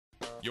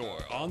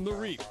You're on the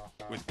Reef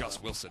with Gus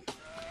Wilson.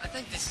 I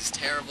think this is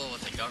terrible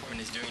what the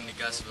government is doing to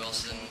Gus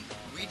Wilson.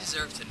 We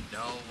deserve to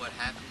know what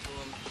happened to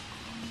him.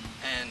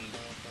 And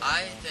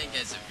I think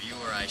as a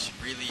viewer I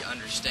should really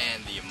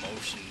understand the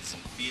emotions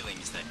and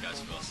feelings that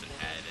Gus Wilson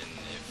had. And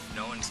if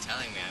no one's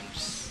telling me,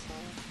 there's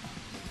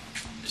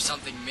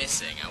something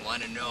missing. I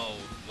want to know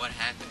what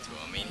happened to him.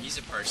 I mean, he's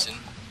a person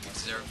who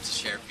deserves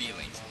to share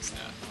feelings and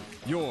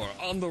stuff. You're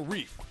on the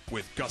Reef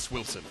with Gus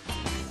Wilson.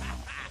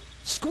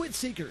 Squid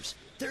Seekers,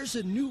 there's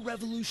a new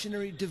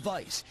revolutionary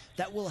device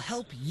that will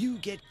help you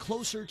get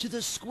closer to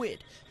the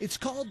squid. It's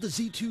called the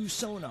Z2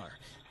 sonar.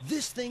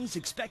 This thing's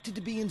expected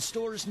to be in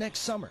stores next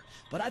summer,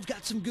 but I've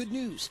got some good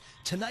news.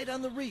 Tonight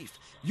on the Reef,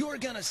 you're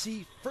gonna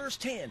see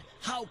firsthand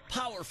how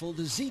powerful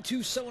the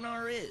Z2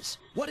 sonar is.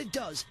 What it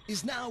does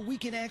is now we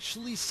can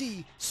actually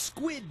see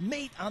squid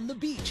mate on the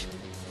beach.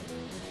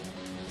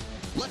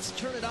 Let's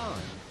turn it on.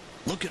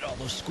 Look at all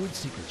those Squid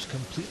Seekers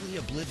completely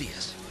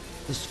oblivious.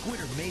 The squid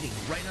are mating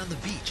right on the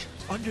beach,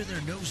 under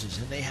their noses,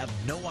 and they have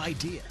no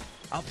idea.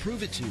 I'll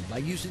prove it to you by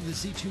using the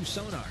Z2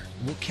 sonar.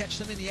 We'll catch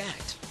them in the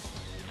act.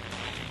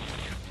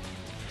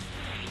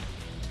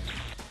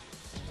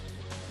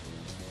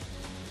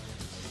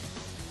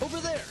 Over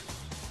there.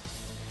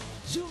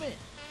 Zoom in.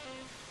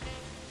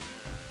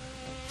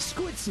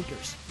 Squid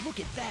Seekers, look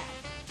at that.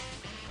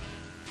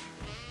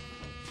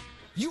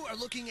 You are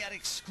looking at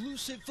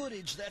exclusive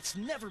footage that's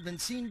never been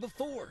seen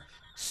before.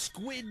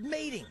 Squid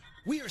mating.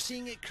 We are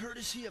seeing it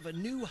courtesy of a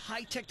new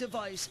high-tech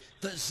device,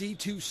 the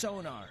Z2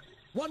 sonar.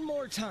 One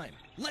more time.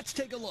 Let's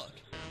take a look.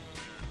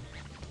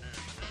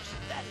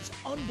 That is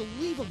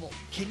unbelievable.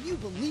 Can you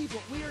believe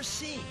what we are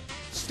seeing?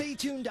 Stay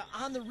tuned to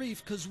On the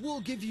Reef because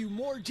we'll give you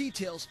more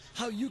details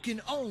how you can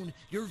own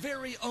your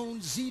very own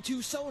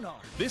Z2 sonar.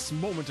 This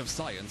moment of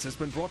science has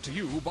been brought to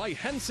you by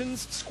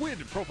Hansen's Squid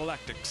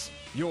Prophylactics.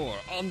 You're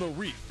on the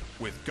Reef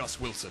with Gus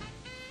Wilson.